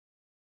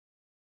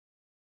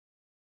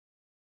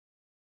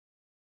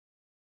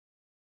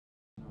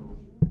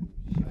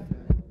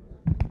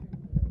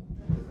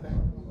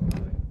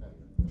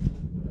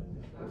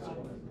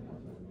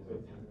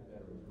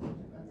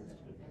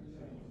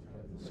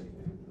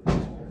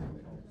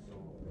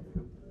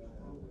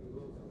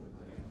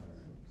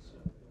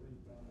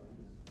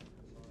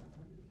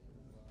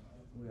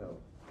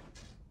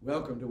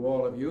welcome to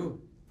all of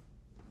you.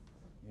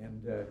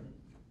 And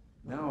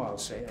now I'll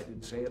say, I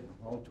didn't say it in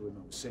the hall to him,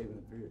 I was saving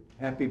it for you.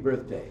 Happy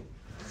birthday.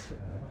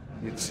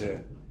 It's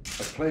a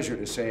pleasure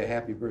to say a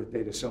happy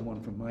birthday to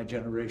someone from my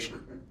generation.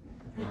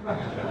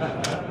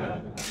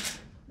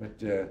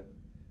 But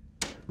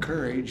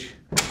courage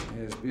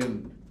has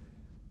been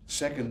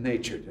second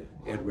nature to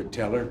Edward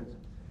Teller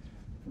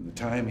from the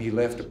time he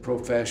left a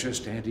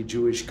pro-fascist,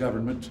 anti-Jewish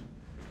government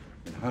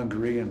in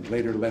Hungary and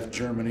later left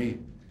Germany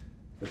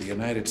for the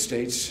United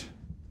States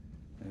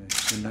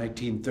in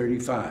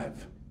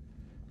 1935.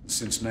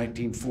 Since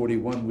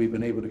 1941, we've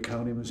been able to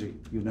count him as a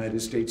United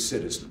States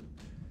citizen.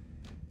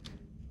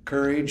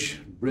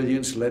 Courage,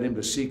 brilliance led him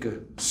to seek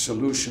a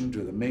solution to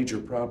the major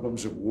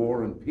problems of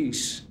war and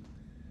peace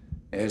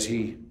as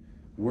he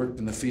worked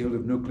in the field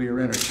of nuclear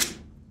energy.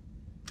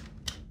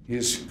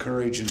 His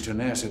courage and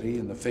tenacity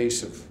in the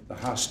face of the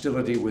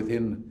hostility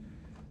within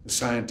the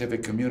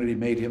scientific community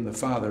made him the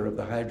father of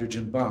the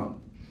hydrogen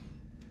bomb.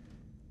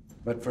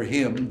 But for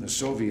him, the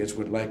Soviets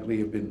would likely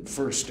have been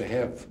first to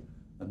have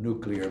a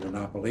nuclear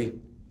monopoly,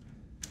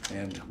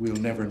 and we'll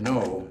never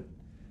know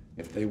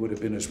if they would have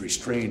been as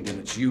restrained in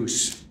its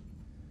use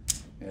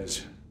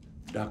as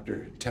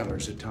Dr.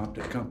 Teller's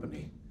atomic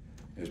company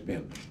has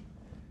been.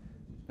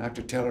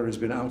 Dr. Teller has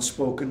been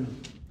outspoken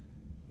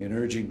in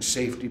urging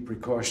safety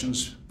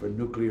precautions for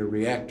nuclear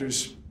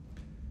reactors.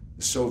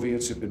 The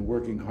Soviets have been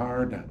working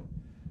hard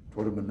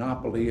toward a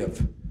monopoly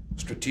of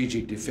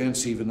strategic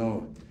defense, even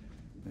though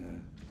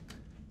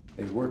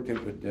they worked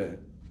it would,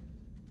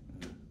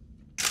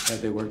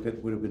 had they worked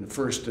it, would have been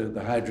first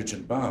the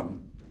hydrogen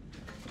bomb.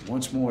 But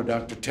once more,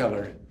 Dr.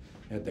 Teller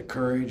had the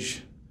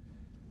courage,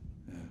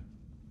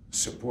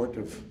 support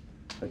of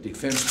a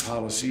defense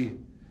policy,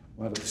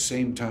 while at the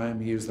same time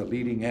he is the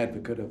leading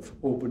advocate of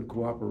open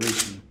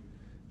cooperation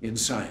in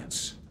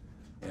science.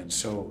 And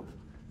so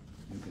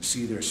you can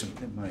see there's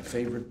my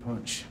favorite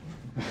punch.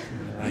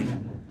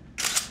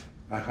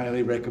 I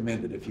highly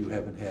recommend it if you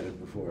haven't had it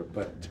before,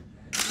 but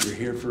you're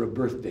here for a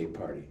birthday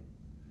party.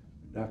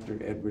 Dr.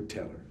 Edward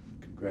Teller,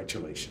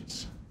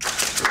 congratulations.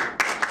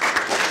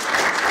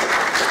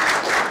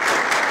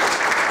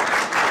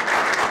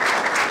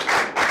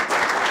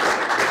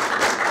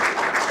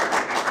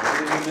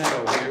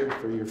 Medal here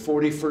for your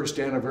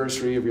 41st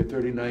anniversary of your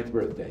 39th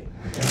birthday.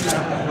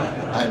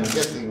 I'm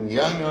getting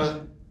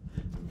younger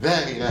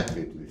very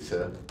rapidly,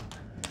 sir,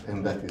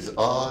 and that is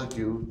all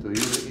due to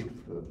your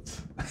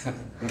influence.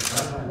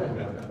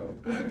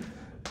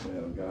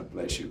 Well, God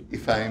bless you.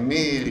 If I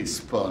may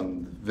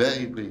respond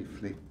very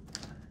briefly,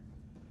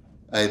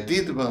 I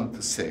did want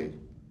to say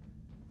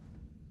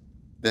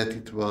that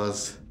it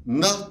was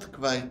not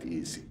quite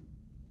easy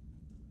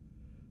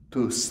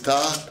to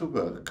start to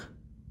work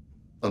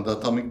on the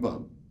atomic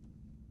bomb.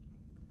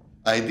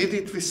 I did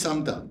it with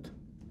some doubt.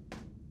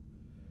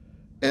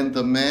 And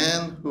the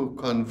man who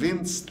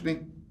convinced me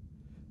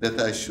that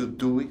I should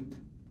do it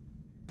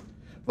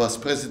was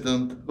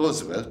President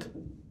Roosevelt,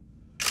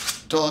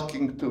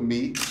 talking to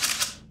me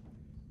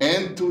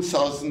and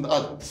 2,000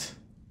 others.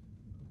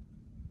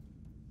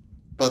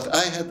 But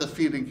I had the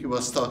feeling he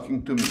was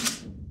talking to me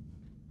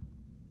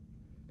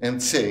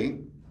and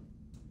saying,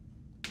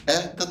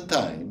 at the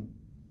time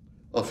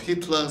of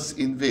Hitler's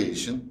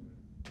invasion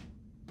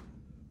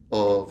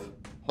of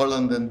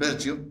Holland and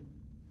Belgium,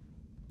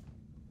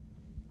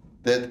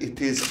 that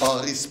it is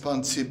our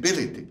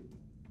responsibility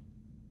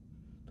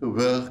to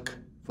work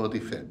for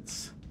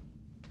defense.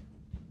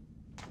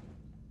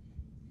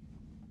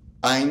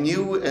 I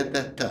knew at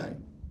that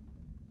time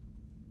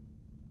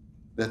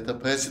that the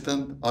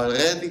president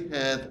already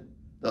had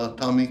the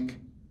atomic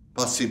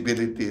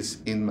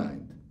possibilities in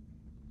mind.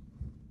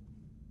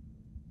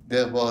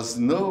 There was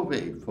no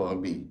way for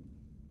me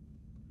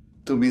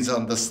to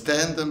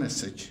misunderstand the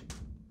message,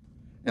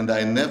 and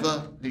I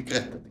never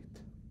regretted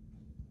it.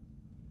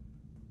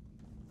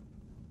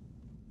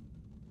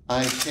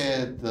 I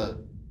had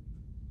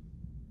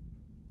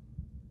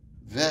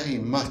very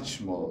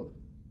much more,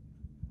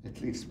 at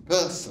least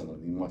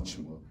personally much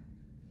more,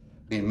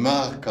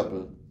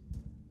 remarkable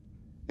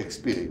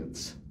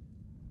experience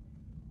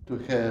to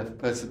have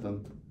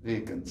President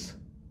Reagan's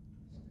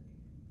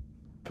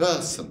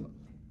personal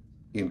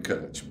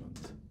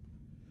encouragement.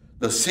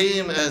 The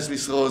same as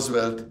with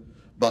Roosevelt,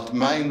 but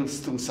minus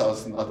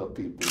 2,000 other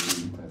people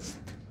being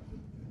present.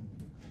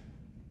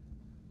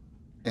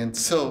 And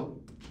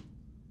so,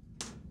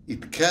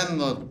 it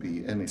cannot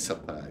be any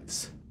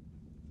surprise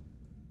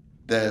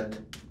that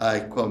I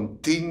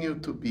continue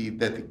to be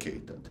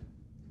dedicated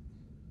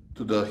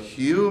to the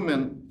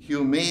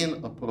humane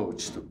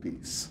approach to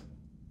peace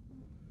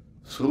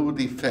through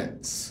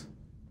defense,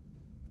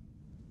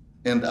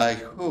 and I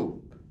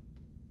hope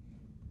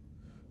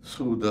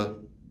through the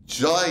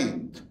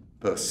joint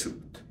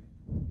pursuit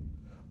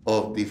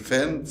of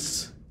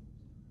defense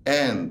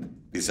and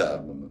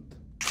disarmament,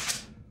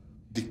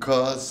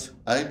 because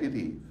I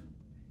believe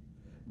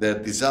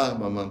that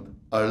disarmament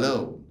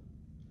alone,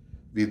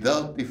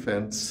 without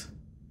defense,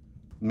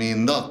 may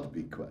not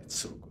be quite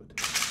so good.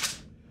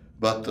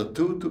 But the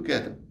two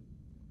together,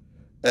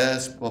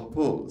 as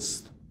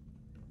proposed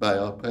by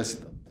our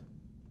president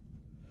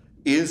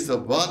is the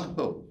one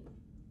hope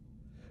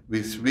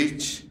with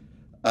which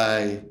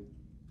I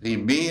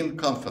remain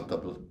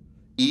comfortable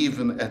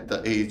even at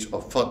the age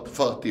of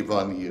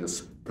 41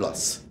 years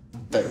plus.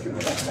 Thank you.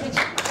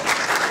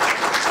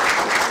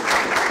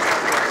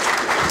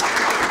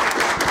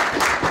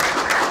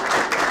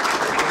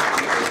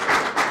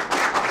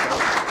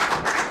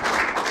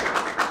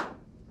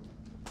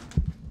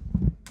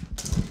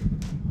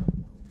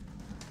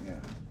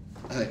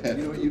 You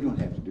know what, you don't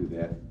have to do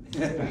that.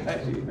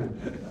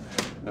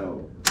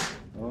 No.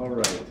 All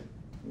right.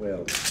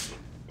 Well,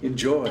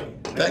 enjoy.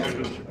 Thank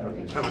you.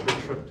 Have a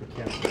good trip to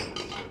Canada.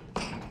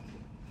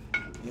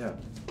 Yeah,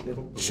 it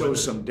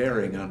shows some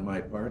daring on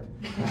my part.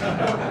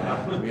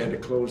 We had to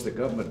close the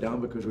government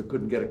down because we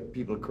couldn't get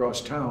people across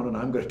town, and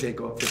I'm going to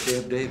take off to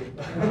Camp David.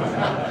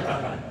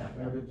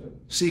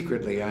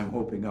 Secretly, I'm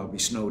hoping I'll be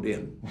snowed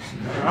in.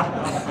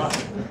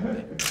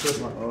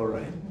 All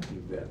right,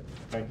 you bet.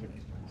 Thank you.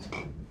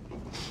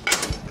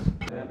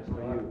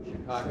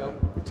 Chicago.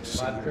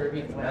 Bob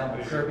Kirby from LA.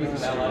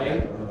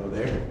 Hello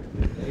there.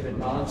 David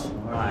Mullins.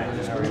 Hi.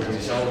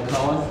 Joel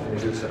Cohen.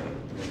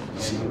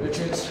 Simi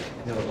Richards.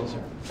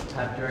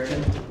 Todd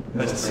Durkin.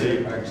 Nice to see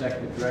you. Our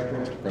executive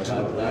director.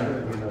 Todd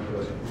Lauder.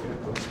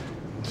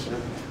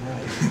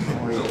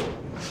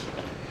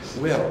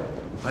 Well,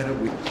 why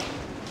don't we...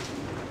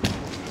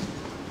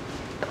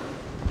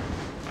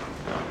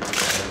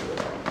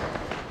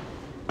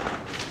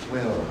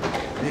 Well,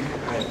 Nick,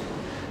 I've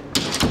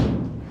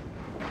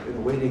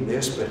been waiting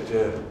this, but I'm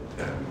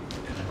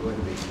going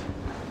to be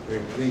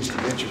very pleased to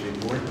get your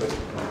report, but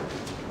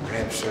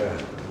perhaps I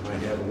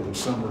might have a little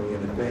summary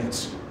in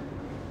advance.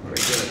 Very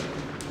good.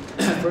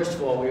 First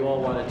of all, we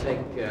all want to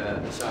take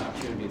this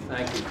opportunity to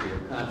thank you for your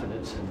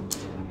confidence in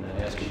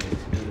asking me to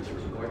do this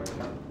report.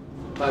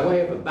 By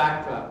way of a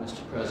backdrop,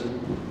 Mr.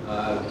 President,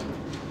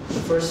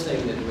 the first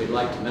thing that we'd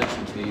like to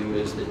mention to you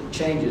is the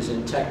changes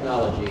in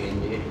technology in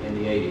the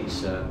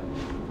 80s.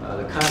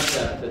 The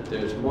concept that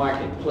there's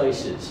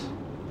marketplaces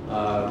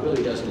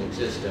really doesn't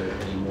exist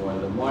anymore.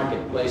 The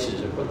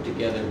marketplaces are put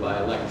together by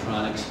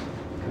electronics,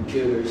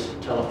 computers,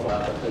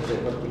 telephone, because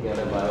they're put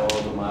together by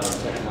all the modern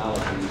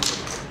technologies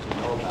you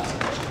know about.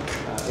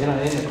 In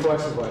the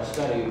course of our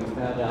study, we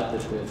found out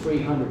that there are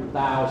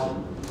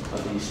 300,000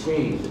 of these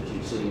screens that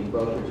you see in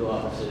brokerage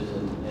offices,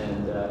 and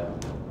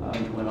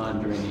things went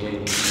on during the 80s,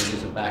 and it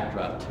is a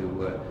backdrop to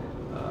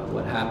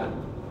what happened.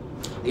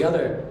 The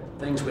other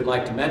things we'd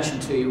like to mention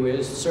to you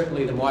is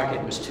certainly the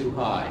market was too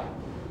high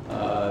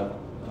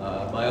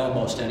by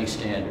almost any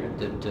standard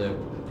that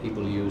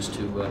people use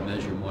to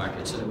measure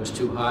markets. And it was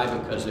too high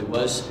because there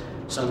was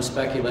some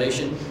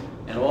speculation,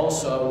 and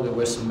also there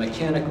were some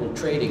mechanical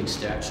trading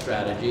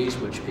strategies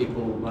which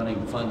people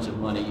running funds of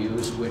money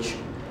used, which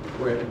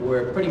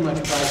were pretty much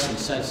price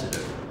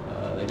insensitive.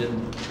 They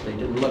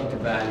didn't look to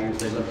values,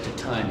 they looked to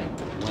timing,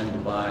 when to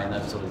buy and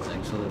that sort of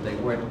thing, so that they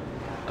weren't.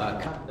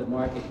 The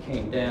market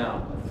came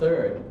down a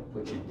third,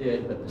 which it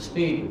did, but the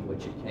speed with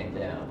which it came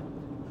down.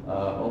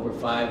 Over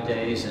 5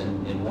 days,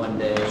 and in one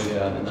day,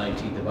 the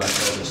 19th of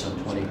October, some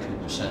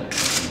 22%,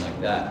 something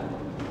like that.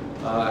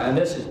 And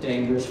this is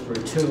dangerous for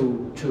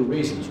two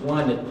reasons.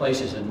 One, it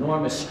places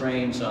enormous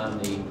strains on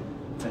the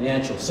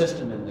financial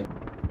system in the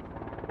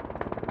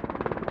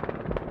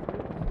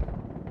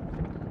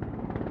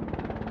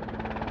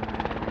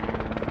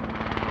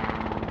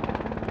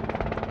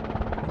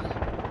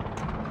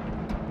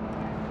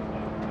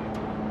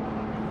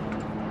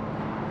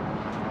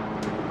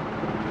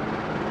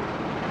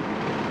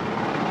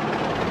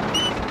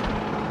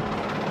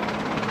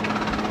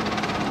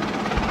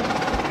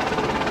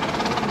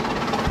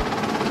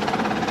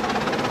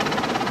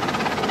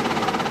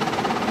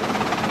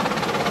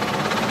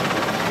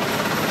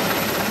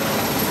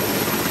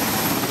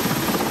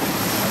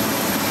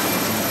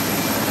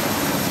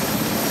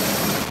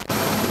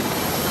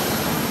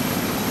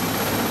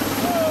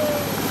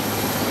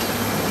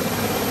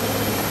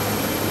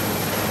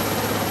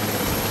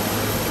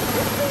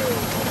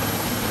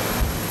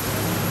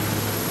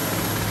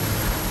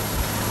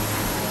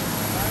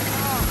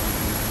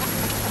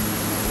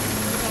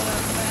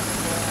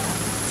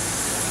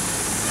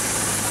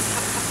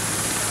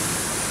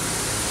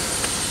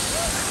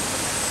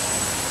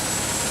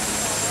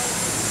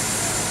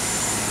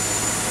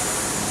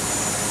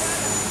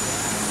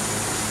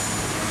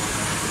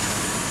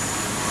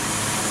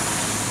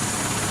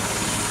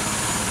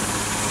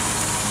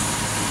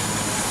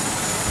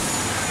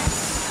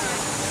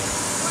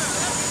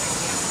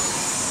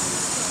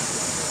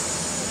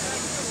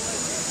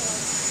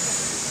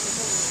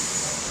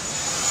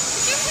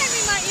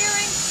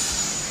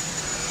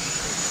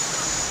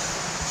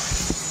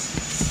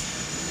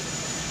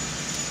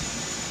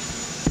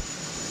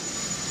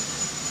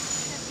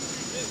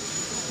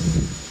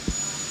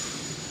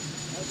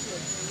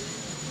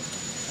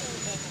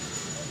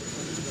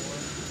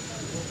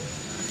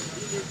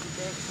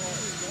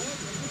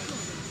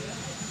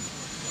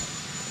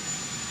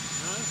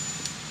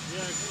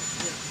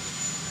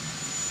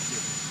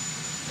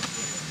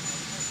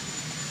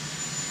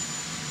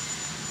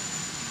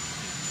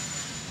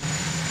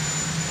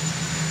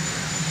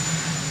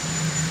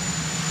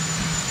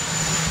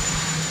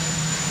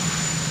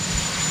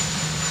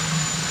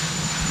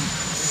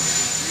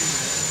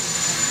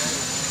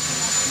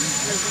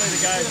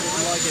guys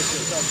didn't like it,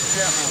 just the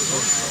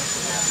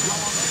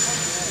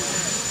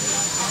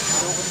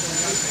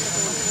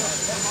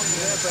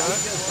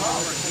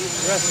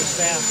rest of the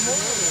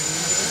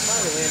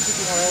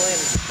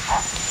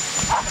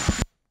staff.